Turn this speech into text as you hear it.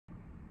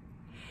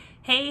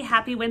Hey,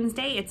 happy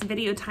Wednesday. It's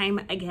video time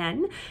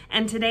again.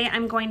 And today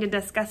I'm going to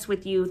discuss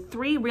with you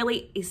 3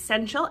 really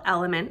essential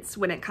elements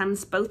when it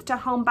comes both to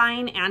home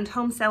buying and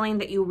home selling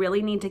that you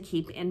really need to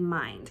keep in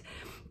mind.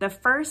 The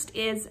first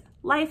is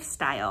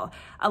lifestyle.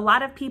 A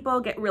lot of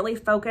people get really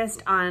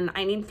focused on,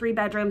 I need 3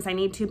 bedrooms, I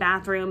need 2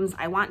 bathrooms,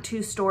 I want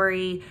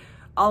 2-story,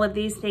 all of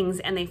these things,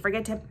 and they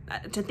forget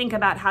to think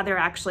about how they're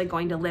actually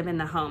going to live in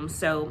the home.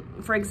 So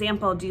for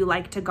example, do you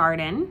like to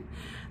garden?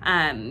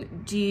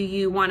 Do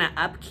you want to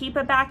upkeep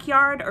a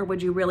backyard, or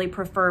would you really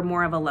prefer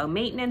more of a low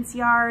maintenance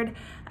yard?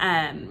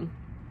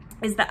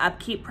 Is the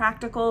upkeep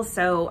practical?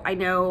 So I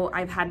know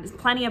I've had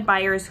plenty of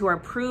buyers who are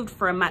approved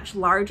for a much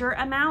larger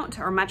amount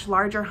or much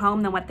larger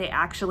home than what they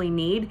actually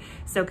need.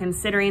 So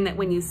considering that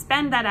when you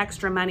spend that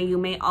extra money, you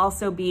may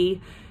also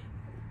be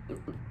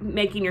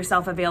making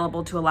yourself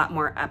available to a lot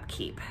more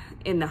upkeep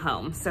in the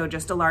home. So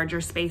just a larger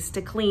space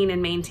to clean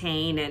and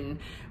maintain and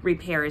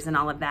repairs and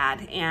all of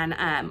that.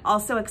 And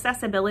also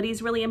accessibility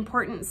is really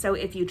important. So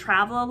if you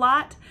travel a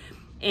lot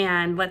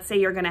and let's say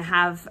you're gonna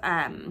have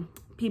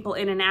people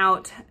in and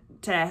out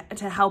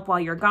to help while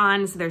you're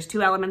gone. So there's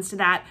 2 elements to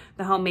that.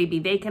 The home may be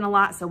vacant a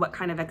lot. So what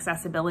kind of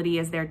accessibility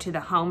is there to the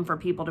home for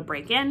people to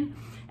break in?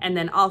 And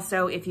then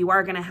also if you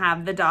are gonna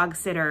have the dog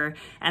sitter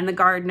and the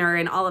gardener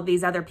and all of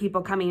these other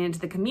people coming into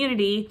the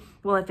community,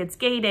 well, if it's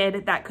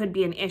gated, that could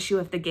be an issue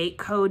if the gate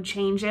code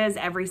changes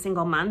every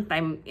single month.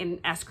 I'm in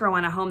escrow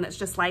on a home that's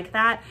just like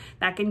that.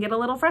 That can get a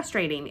little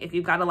frustrating if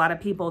you've got a lot of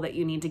people that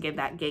you need to give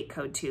that gate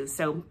code to.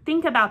 So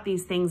think about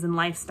these things in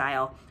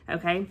lifestyle,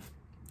 okay?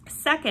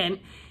 Second,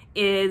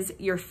 is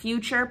your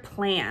future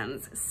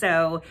plans.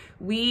 So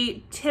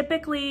we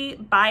typically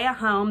buy a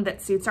home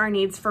that suits our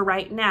needs for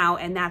right now,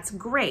 and that's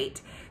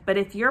great. But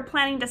if you're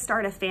planning to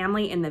start a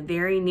family in the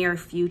very near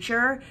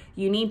future,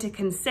 you need to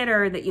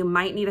consider that you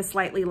might need a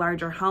slightly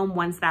larger home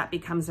once that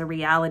becomes a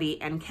reality.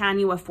 And can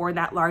you afford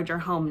that larger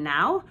home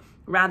now,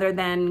 rather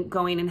than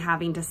going and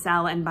having to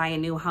sell and buy a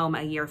new home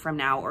a year from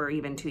now or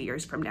even 2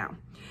 years from now?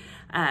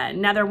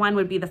 Another one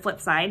would be the flip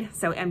side,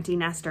 so empty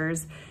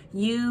nesters.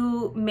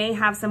 You may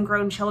have some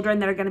grown children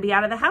that are going to be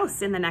out of the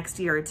house in the next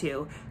year or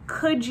 2.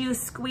 Could you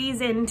squeeze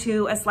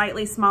into a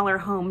slightly smaller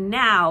home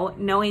now,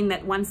 knowing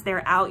that once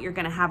they're out, you're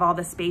going to have all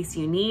the space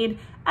you need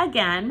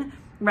again,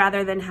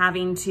 rather than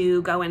having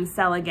to go and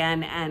sell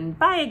again and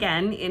buy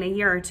again in a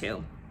year or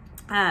 2?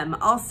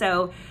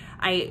 Also,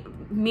 I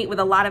meet with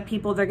a lot of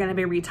people that are going to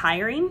be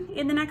retiring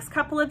in the next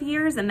couple of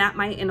years, and that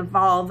might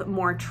involve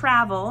more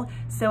travel.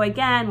 So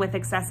again, with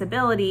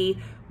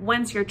accessibility,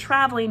 once you're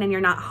traveling and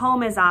you're not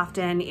home as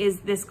often,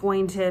 is this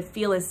going to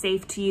feel as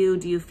safe to you?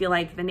 Do you feel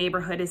like the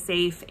neighborhood is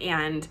safe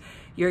and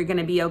you're going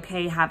to be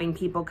okay having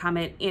people come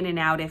in and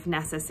out if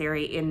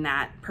necessary in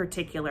that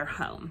particular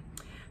home?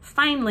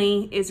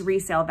 Finally is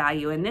resale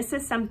value. And this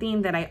is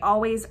something that I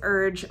always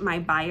urge my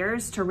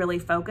buyers to really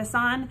focus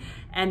on.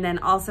 And then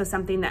also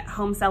something that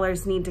home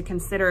sellers need to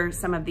consider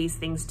some of these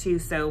things too.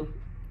 So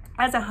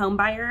as a home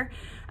buyer,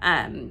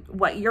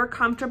 what you're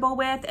comfortable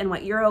with and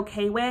what you're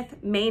okay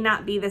with may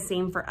not be the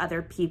same for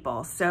other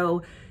people.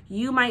 So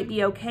you might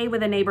be okay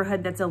with a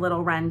neighborhood that's a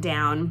little run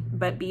down,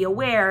 but be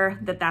aware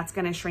that that's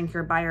going to shrink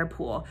your buyer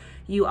pool.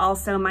 You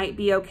also might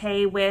be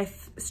okay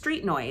with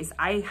street noise.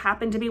 I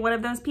happen to be one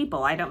of those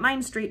people. I don't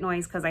mind street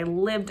noise because I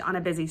lived on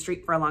a busy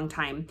street for a long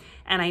time.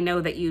 And I know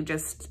that you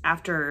just,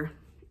 after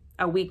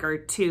a week or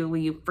 2,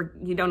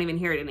 you don't even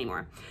hear it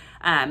anymore.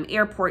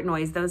 Airport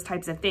noise, those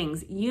types of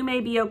things. You may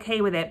be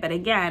okay with it, but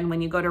again,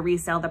 when you go to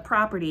resell the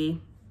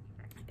property,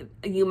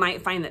 you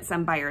might find that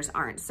some buyers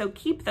aren't. So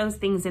keep those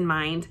things in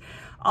mind.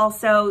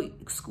 Also,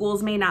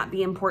 schools may not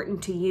be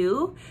important to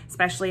you,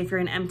 especially if you're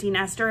an empty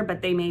nester,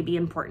 but they may be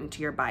important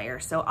to your buyer.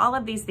 So all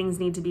of these things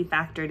need to be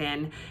factored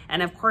in.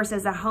 And of course,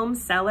 as a home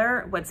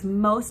seller, what's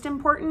most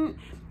important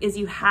is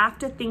you have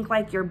to think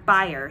like your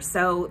buyer.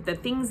 So the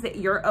things that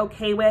you're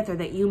okay with or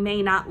that you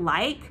may not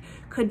like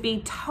could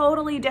be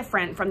totally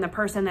different from the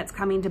person that's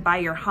coming to buy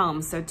your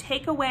home. So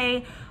take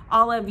away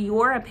all of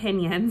your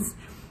opinions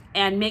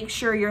and make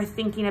sure you're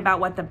thinking about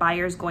what the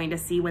buyer's going to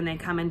see when they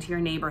come into your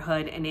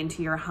neighborhood and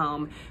into your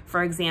home.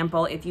 For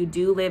example, if you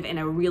do live in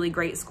a really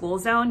great school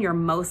zone, you're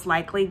most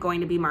likely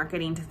going to be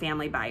marketing to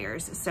family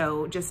buyers.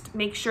 So just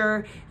make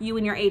sure you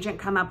and your agent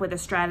come up with a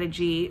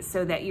strategy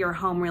so that your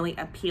home really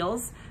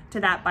appeals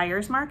to that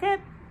buyer's market.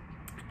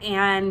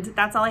 And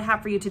that's all I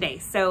have for you today.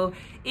 So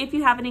if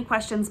you have any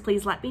questions,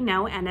 please let me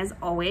know. And as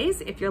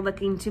always, if you're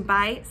looking to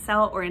buy,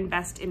 sell, or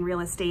invest in real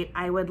estate,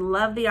 I would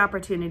love the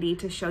opportunity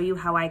to show you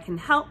how I can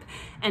help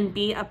and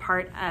be a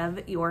part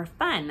of your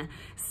fun.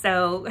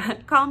 So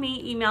call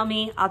me, email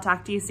me. I'll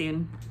talk to you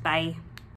soon. Bye.